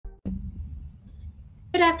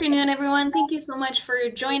Good afternoon, everyone. Thank you so much for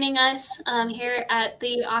joining us here at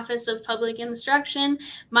the Office of Public Instruction.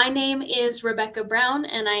 My name is Rebecca Brown,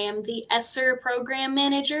 and I am the ESSER Program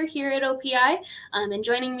Manager here at OPI. And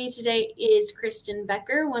joining me today is Kristen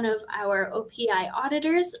Becker, one of our OPI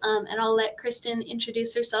auditors, and I'll let Kristen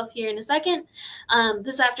introduce herself here in a second.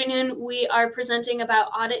 This afternoon, we are presenting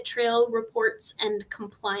about audit trail reports and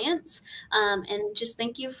compliance, and just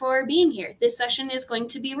thank you for being here. This session is going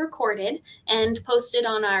to be recorded and posted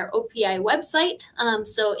on our OPI website.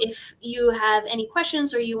 So if you have any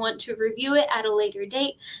questions or you want to review it at a later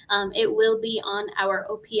date, it will be on our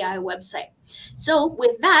OPI website. So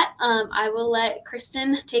with that, I will let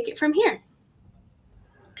Kristen take it from here.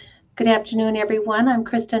 Good afternoon, everyone. I'm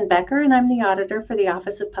Kristen Becker, and I'm the auditor for the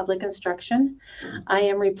Office of Public Instruction. I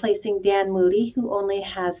am replacing Dan Moody, who only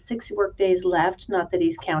has 6 workdays left, not that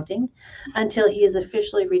he's counting, until he is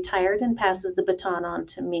officially retired and passes the baton on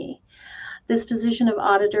to me. This position of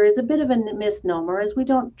auditor is a bit of a misnomer, as we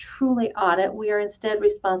don't truly audit. We are instead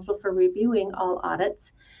responsible for reviewing all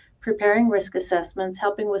audits, preparing risk assessments,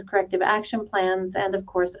 helping with corrective action plans, and of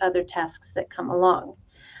course, other tasks that come along.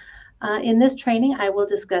 In this training, I will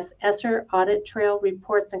discuss ESSER audit trail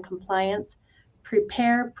reports and compliance,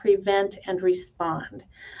 prepare, prevent, and respond.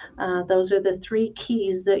 Those are the 3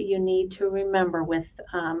 keys that you need to remember with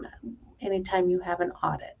anytime you have an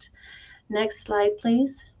audit. Next slide,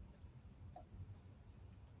 please.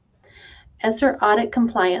 ESSER audit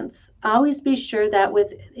compliance. Always be sure that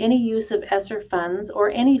with any use of ESSER funds, or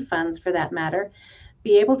any funds for that matter,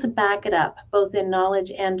 be able to back it up, both in knowledge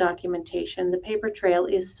and documentation. The paper trail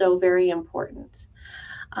is so very important.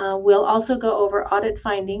 We'll also go over audit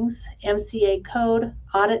findings, MCA code,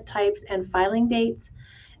 audit types and filing dates,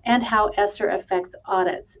 and how ESSER affects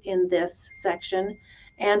audits in this section.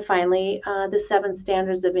 And finally, the 7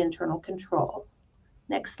 standards of internal control.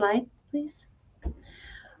 Next slide, please.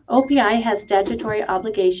 OPI has statutory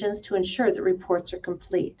obligations to ensure that reports are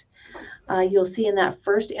complete. You'll see in that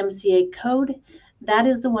first MCA code, that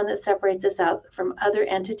is the one that separates us out from other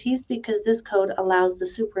entities, because this code allows the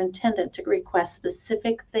superintendent to request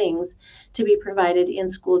specific things to be provided in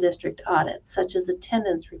school district audits, such as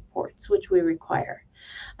attendance reports, which we require.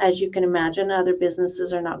 As you can imagine, other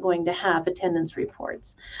businesses are not going to have attendance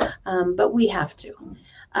reports, but we have to.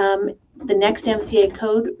 The next MCA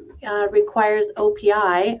code requires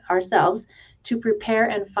OPI, ourselves, to prepare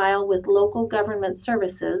and file with Local Government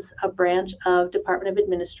Services, a branch of Department of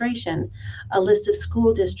Administration, a list of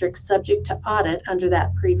school districts subject to audit under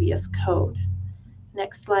that previous code.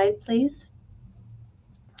 Next slide, please.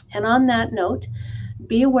 And on that note,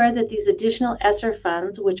 be aware that these additional ESSER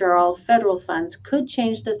funds, which are all federal funds, could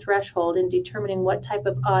change the threshold in determining what type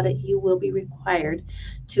of audit you will be required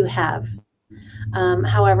to have.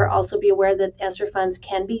 However, also be aware that ESSER funds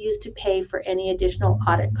can be used to pay for any additional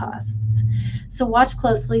audit costs. So watch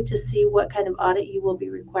closely to see what kind of audit you will be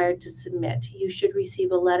required to submit. You should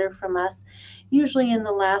receive a letter from us, usually in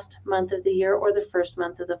the last month of the year or the first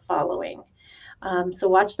month of the following. So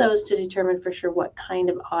watch those to determine for sure what kind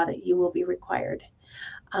of audit you will be required.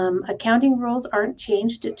 Accounting rules aren't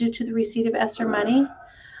changed due to the receipt of ESSER money,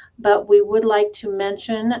 but we would like to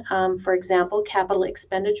mention, for example, capital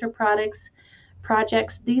expenditure projects.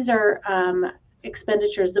 These are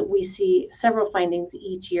expenditures that we see several findings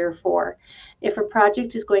each year for. If a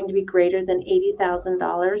project is going to be greater than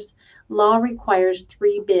 $80,000, law requires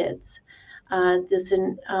 3 bids. This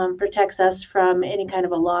protects us from any kind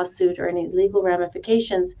of a lawsuit or any legal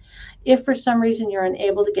ramifications. If for some reason you're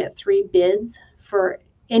unable to get 3 bids for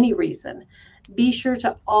any reason, be sure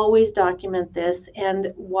to always document this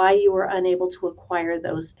and why you were unable to acquire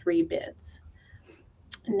those 3 bids.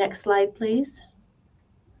 Next slide, please.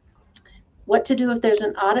 What to do if there's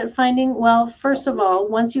an audit finding? Well, first of all,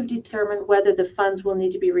 once you've determined whether the funds will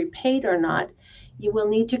need to be repaid or not, you will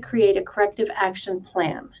need to create a corrective action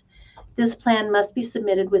plan. This plan must be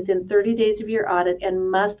submitted within 30 days of your audit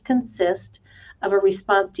and must consist of a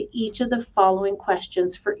response to each of the following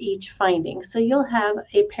questions for each finding. So you'll have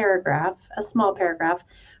a paragraph, a small paragraph,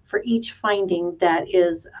 for each finding that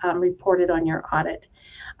is reported on your audit.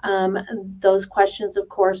 Those questions, of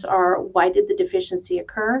course, are: why did the deficiency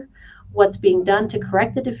occur? What's being done to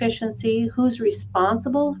correct the deficiency? Who's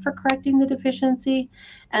responsible for correcting the deficiency?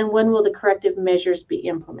 And when will the corrective measures be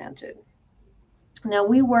implemented? Now,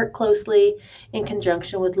 we work closely in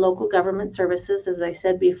conjunction with Local Government Services. As I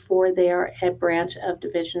said before, they are a branch of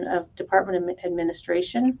Division of Department of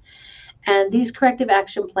Administration. And these corrective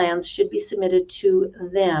action plans should be submitted to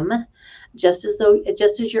them, just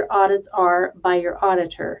as your audits are by your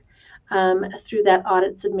auditor, through that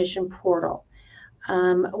audit submission portal.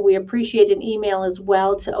 We appreciate an email as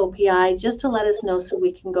well to OPI just to let us know so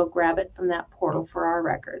we can go grab it from that portal for our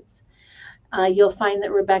records. You'll find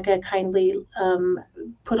that Rebecca kindly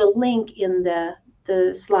put a link in the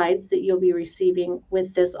slides that you'll be receiving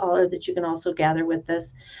with this, or that you can also gather with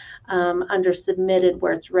this, under submitted,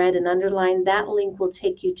 where it's red and underlined. That link will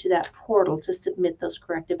take you to that portal to submit those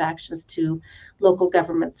corrective actions to local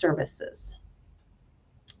government services.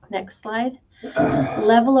 Next slide.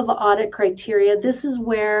 Level of audit criteria. This is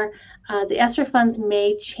where the ESSER funds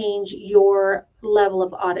may change your level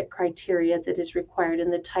of audit criteria that is required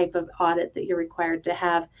and the type of audit that you're required to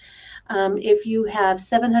have. If you have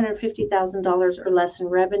 $750,000 or less in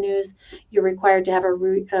revenues, you're required to have a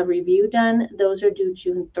review done. Those are due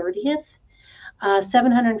June 30th.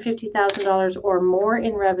 $750,000 or more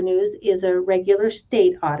in revenues is a regular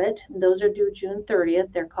state audit. Those are due June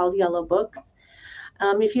 30th. They're called yellow books.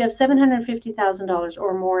 If you have $750,000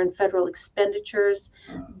 or more in federal expenditures,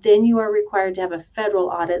 then you are required to have a federal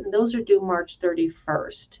audit, and those are due March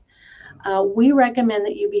 31st. We recommend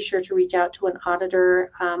that you be sure to reach out to an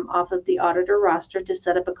auditor off of the auditor roster to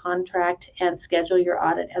set up a contract and schedule your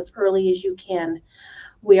audit as early as you can.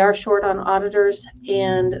 We are short on auditors,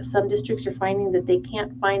 and some districts are finding that they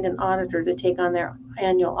can't find an auditor to take on their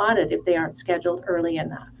annual audit if they aren't scheduled early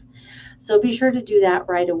enough. So be sure to do that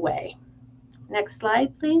right away. Next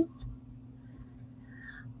slide, please.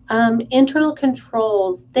 Internal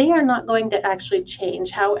controls, they are not going to actually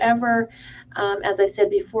change. However, as I said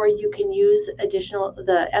before, you can use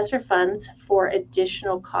the ESSER funds for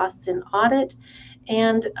additional costs in audit.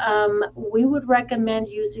 And we would recommend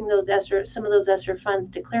using some of those ESSER funds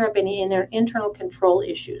to clear up any internal control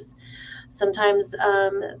issues. Sometimes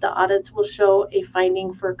the audits will show a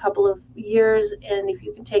finding for a couple of years, and if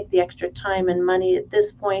you can take the extra time and money at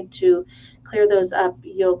this point to clear those up,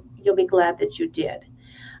 you'll be glad that you did.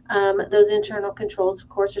 Those internal controls, of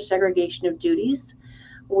course, are segregation of duties.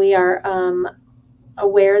 We are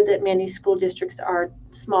aware that many school districts are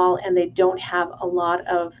small and they don't have a lot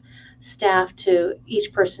of staff to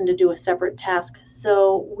each person to do a separate task.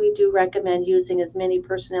 So we do recommend using as many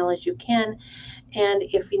personnel as you can. And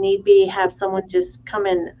if you need be, have someone just come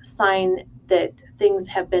and sign that things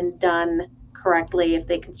have been done correctly, if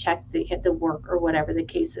they can check the work or whatever the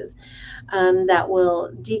case is. That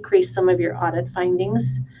will decrease some of your audit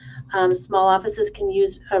findings. Small offices can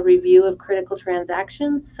use a review of critical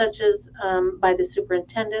transactions, such as by the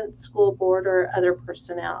superintendent, school board, or other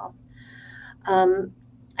personnel.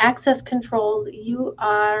 Access controls, you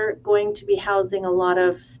are going to be housing a lot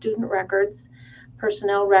of student records,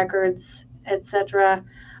 personnel records, etc.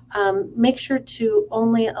 Make sure to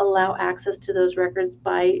only allow access to those records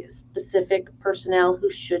by specific personnel who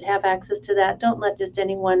should have access to that. Don't let just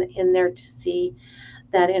anyone in there to see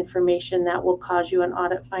that information. That will cause you an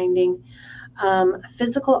audit finding.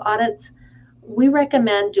 Physical audits, we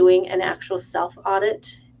recommend doing an actual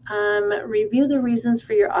self-audit. Review the reasons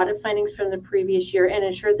for your audit findings from the previous year and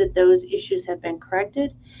ensure that those issues have been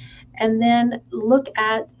corrected. And then look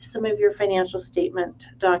at some of your financial statement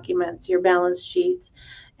documents, your balance sheets,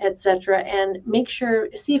 etc., and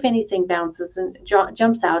see if anything bounces and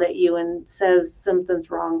jumps out at you and says something's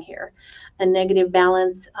wrong here. A negative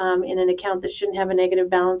balance in an account that shouldn't have a negative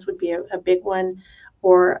balance would be a big one.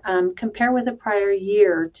 Or compare with a prior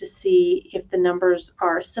year to see if the numbers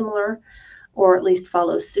are similar or at least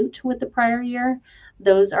follow suit with the prior year.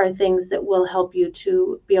 Those are things that will help you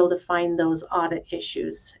to be able to find those audit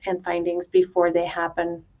issues and findings before they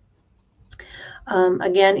happen.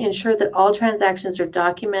 Again, ensure that all transactions are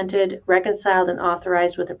documented, reconciled, and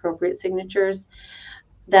authorized with appropriate signatures.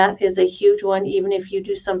 That is a huge one. Even if you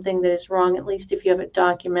do something that is wrong, at least if you have it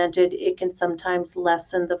documented, it can sometimes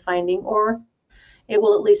lessen the finding, or it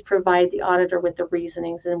will at least provide the auditor with the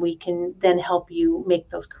reasonings, and we can then help you make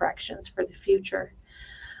those corrections for the future.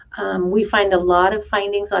 We find a lot of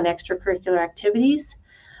findings on extracurricular activities.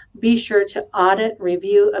 Be sure to audit,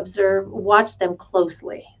 review, observe, watch them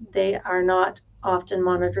closely. They are not often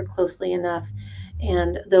monitored closely enough,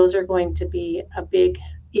 and those are going to be a big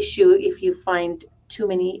issue if you find too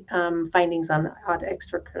many findings on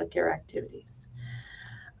extracurricular activities.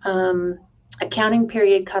 Accounting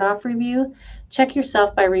period cutoff review. Check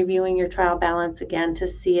yourself by reviewing your trial balance again to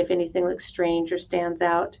see if anything looks strange or stands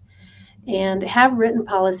out. And have written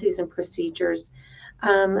policies and procedures.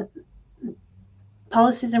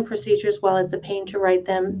 Policies and procedures, while it's a pain to write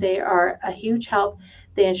them, they are a huge help.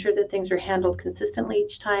 They ensure that things are handled consistently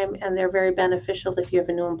each time, and they're very beneficial if you have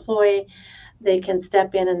a new employee. They can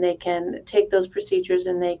step in and they can take those procedures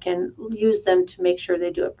and they can use them to make sure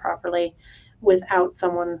they do it properly without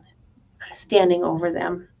someone standing over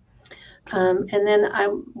them. And then I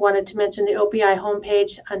wanted to mention the OPI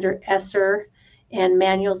homepage under ESSER and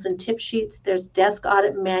manuals and tip sheets. There's desk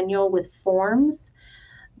audit manual with forms.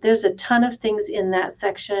 There's a ton of things in that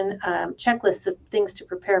section, checklists of things to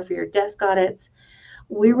prepare for your desk audits.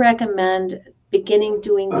 We recommend beginning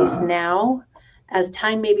doing these now, as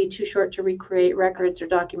time may be too short to recreate records or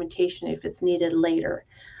documentation if it's needed later.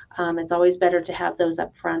 It's always better to have those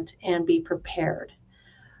up front and be prepared.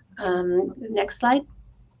 Next slide.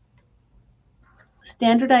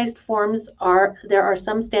 Standardized forms there are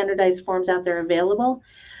some standardized forms out there available.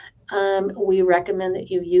 We recommend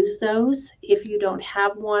that you use those. If you don't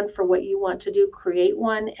have one for what you want to do, create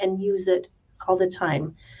one and use it all the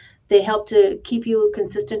time. They help to keep you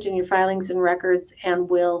consistent in your filings and records and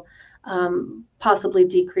will possibly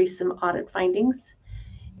decrease some audit findings.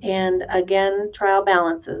 And again, trial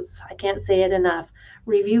balances. I can't say it enough.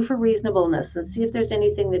 Review for reasonableness and see if there's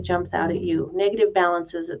anything that jumps out at you. Negative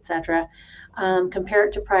balances, etc. Compare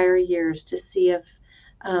it to prior years to see if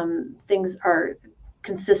things are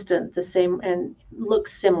consistent, the same, and look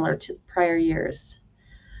similar to prior years.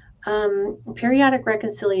 Periodic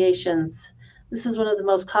reconciliations. This is one of the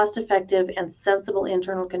most cost-effective and sensible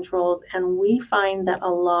internal controls, and we find that a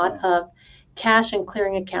lot of cash and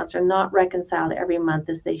clearing accounts are not reconciled every month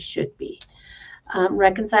as they should be.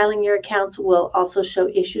 Reconciling your accounts will also show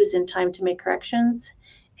issues in time to make corrections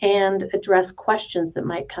and address questions that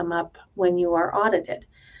might come up when you are audited.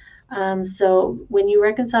 So when you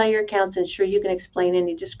reconcile your accounts, ensure you can explain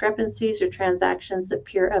any discrepancies or transactions that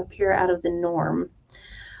appear out of the norm.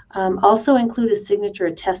 Also include a signature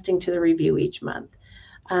attesting to the review each month.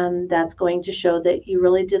 That's going to show that you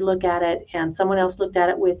really did look at it and someone else looked at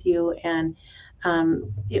it with you, and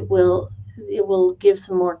it will give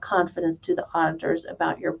some more confidence to the auditors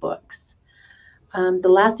about your books. The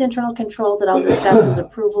last internal control that I'll discuss is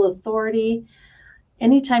approval authority.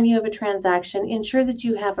 Anytime you have a transaction, ensure that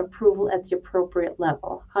you have approval at the appropriate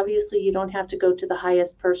level. Obviously, you don't have to go to the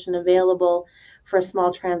highest person available for a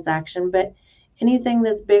small transaction, but anything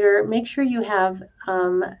that's bigger, make sure you have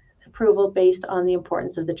approval based on the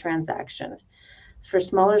importance of the transaction. For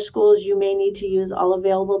smaller schools, you may need to use all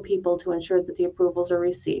available people to ensure that the approvals are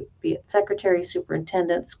received, be it secretary,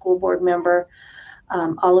 superintendent, school board member,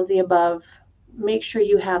 all of the above. Make sure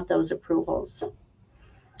you have those approvals.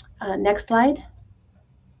 Next slide.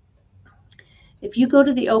 If you go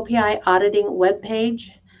to the OPI auditing webpage,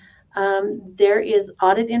 there is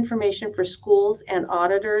audit information for schools and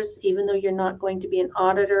auditors. Even though you're not going to be an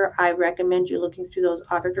auditor, I recommend you looking through those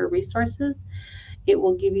auditor resources. It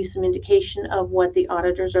will give you some indication of what the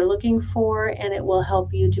auditors are looking for, and it will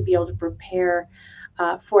help you to be able to prepare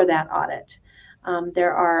for that audit.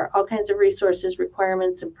 There are all kinds of resources,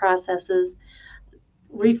 requirements, and processes.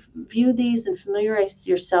 Review these and familiarize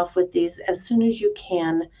yourself with these as soon as you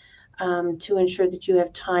can to ensure that you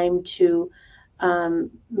have time to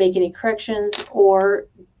make any corrections or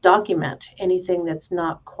document anything that's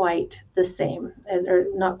not quite the same or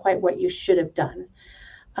not quite what you should have done.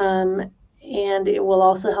 And it will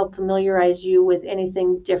also help familiarize you with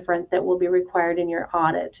anything different that will be required in your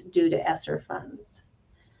audit due to ESSER funds.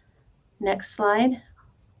 Next slide.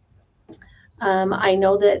 I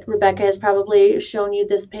know that Rebecca has probably shown you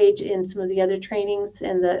this page in some of the other trainings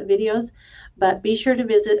and the videos, but be sure to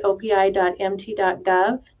visit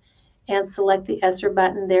opi.mt.gov and select the ESSER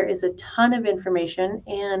button. There is a ton of information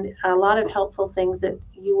and a lot of helpful things that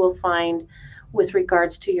you will find with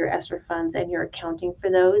regards to your ESSER funds and your accounting for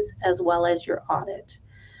those, as well as your audit.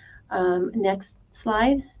 Next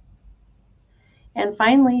slide. And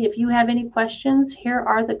finally, if you have any questions, here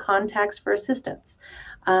are the contacts for assistance.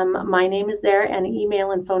 My name is there, and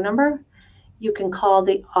email and phone number. You can call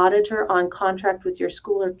the auditor on contract with your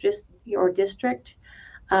school or just your district.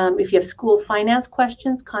 If you have school finance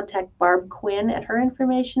questions, contact Barb Quinn at her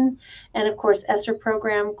information. And of course, ESSER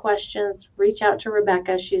program questions, reach out to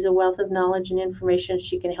Rebecca. She's a wealth of knowledge and information.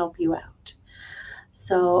 She can help you out.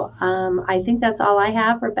 So I think that's all I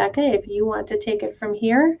have, Rebecca. If you want to take it from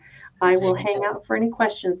here, I will hang out for any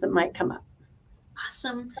questions that might come up.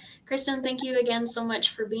 Awesome. Kristen, thank you again so much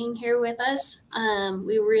for being here with us.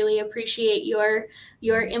 We really appreciate your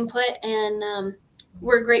input, and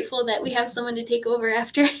we're grateful that we have someone to take over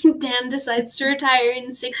after Dan decides to retire in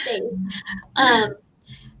 6 days.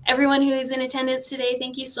 Everyone who is in attendance today,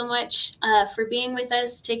 thank you so much for being with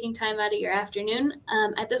us, taking time out of your afternoon.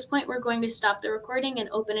 At this point, we're going to stop the recording and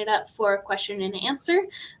open it up for question and answer.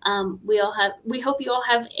 We hope you all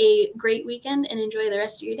have a great weekend and enjoy the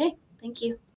rest of your day. Thank you.